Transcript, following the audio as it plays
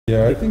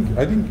Yeah, I think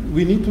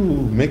we need to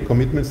make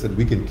commitments that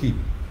we can keep.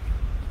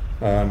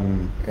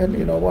 And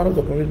one of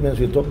the commitments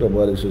we talked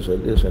about is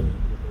listen,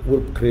 we'll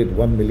create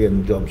 1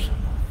 million jobs.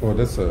 Oh,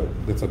 that's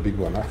a big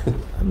one.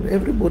 And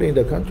everybody in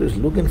the country is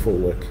looking for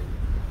work.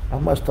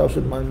 Amas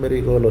tausit man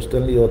meri ko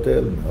Stanley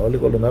Hotel, oli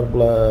ko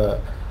narbla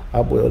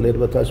apo oli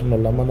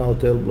advertisement Lamana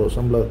Hotel, blo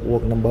sambla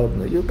work number.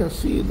 You can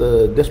see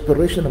the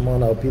desperation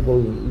among our people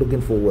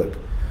looking for work.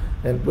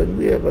 And when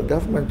we have a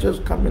government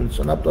just come and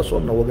snap us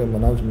on the working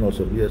announcement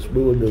also, yes,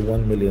 we will do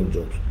 1 million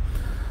jobs.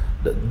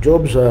 The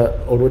jobs are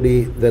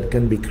already that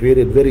can be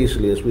created very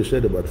easily, as we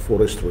said, about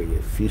forestry,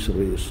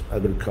 fisheries,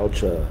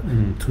 agriculture,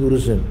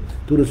 tourism.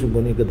 Tourism,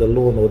 when you get the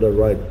law and order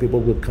right,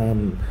 people will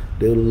come,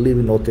 they will live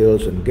in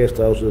hotels and guest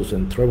houses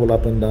and travel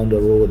up and down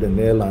the road and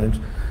airlines.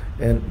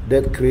 And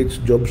that creates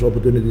jobs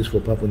opportunities for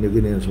Papua New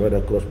Guineans right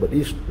across. But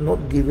it's not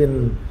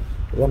giving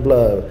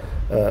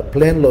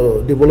plan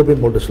law developing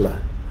models.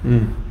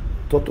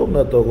 Totok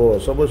na togo,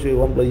 suppose you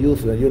want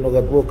youth and you know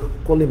got work,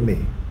 calling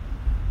me.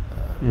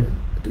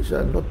 These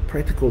are not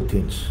practical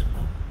things.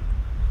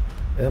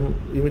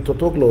 You mean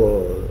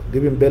totoklo,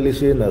 giving belly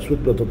sin, a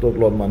sweet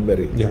totoklo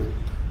manberi. Yeah.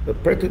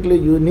 But practically,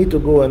 you need to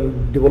go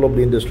and develop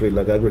the industry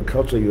like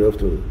agriculture. You have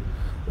to,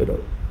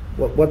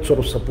 what sort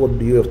of support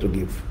do you have to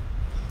give?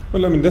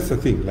 Well, I mean, that's the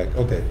thing. Like,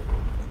 okay,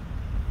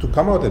 to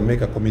come out and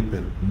make a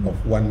commitment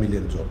of 1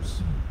 million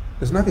jobs,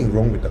 there's nothing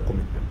wrong with the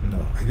commitment.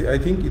 No. I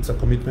think it's a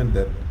commitment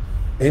that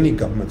any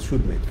government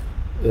should make.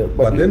 Yeah,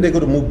 but then they got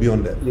to move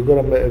beyond that. You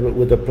got to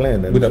with a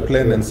plan. With a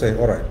plan and say,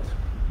 all right,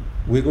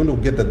 we're going to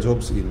get the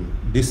jobs in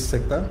this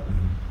sector.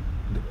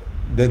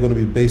 They're going to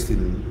be based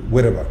in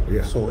wherever.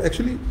 Yeah. So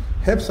actually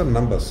have some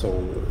numbers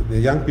so the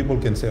young people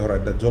can say, all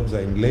right, the jobs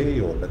are in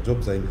Ley, or the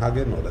jobs are in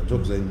Hagen, or the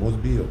jobs are in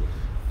Mosby, or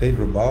Tate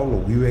Rabaul,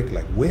 or Wewak,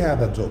 like where are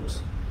the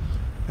jobs?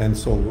 And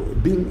so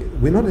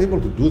we're not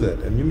able to do that.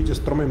 And you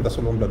just throw them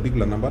the big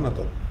number,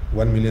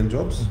 1 million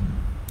jobs,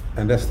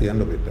 and that's the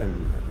end of it.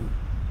 And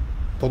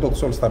total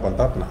sol stop on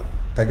top now.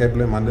 Take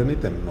blame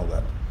underneath and know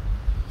that.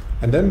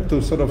 And then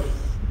to sort of,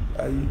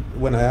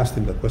 when I asked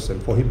him the question,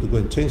 for him to go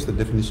and change the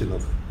definition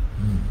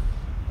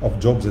of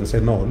jobs and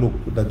say, no, look,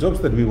 the jobs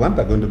that we want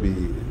are going to be,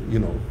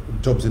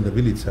 jobs in the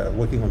village,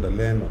 working on the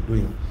land or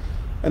doing,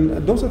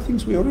 and those are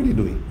things we're already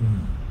doing.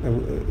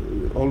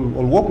 All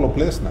workload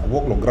place now,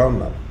 workload ground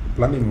now,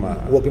 planning,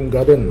 working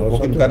garden,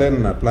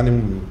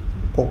 planning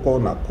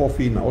cocoa,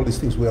 coffee, all these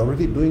things, we're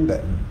already doing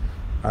that.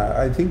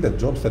 I think the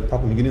jobs that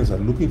Papua New Guineans are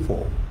looking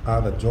for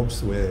are the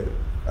jobs where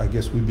I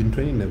guess we've been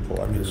training them for.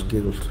 I mean,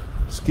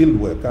 skilled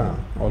work.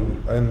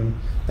 And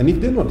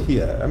if they're not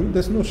here, I mean,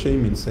 there's no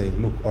shame in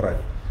saying, look, all right,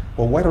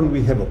 well, why don't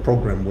we have a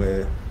program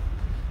where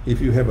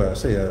if you have a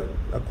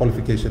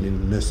qualification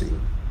in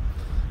nursing,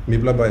 we're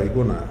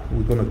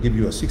going to give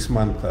you a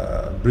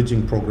 6-month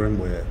bridging program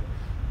where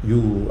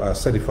you are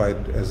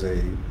certified as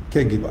a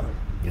caregiver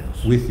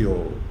with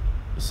your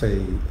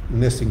say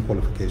nursing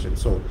qualification,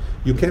 so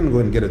you can go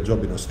and get a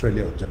job in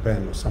Australia or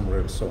Japan or somewhere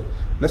else. So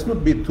let's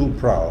not be too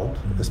proud,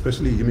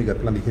 especially you got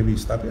plenty heavy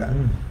stuff. Look,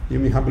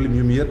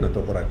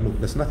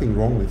 there's nothing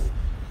wrong with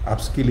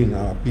upskilling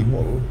our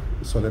people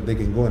so that they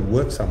can go and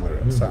work somewhere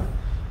else.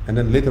 And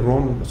then later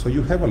on, so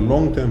you have a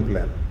long-term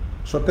plan.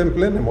 Short-term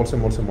plan,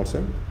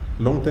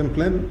 long-term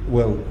plan,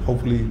 well,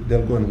 hopefully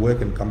they'll go and work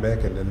and come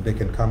back, and then they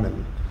can come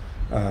and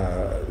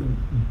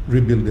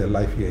rebuild their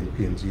life here in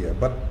PNG.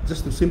 But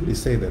just to simply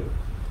say that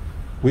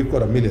we've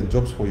got 1 million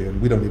jobs for you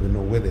and we don't even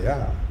know where they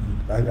are,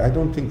 I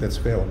don't think that's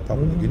fair on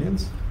Papua New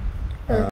Guineans.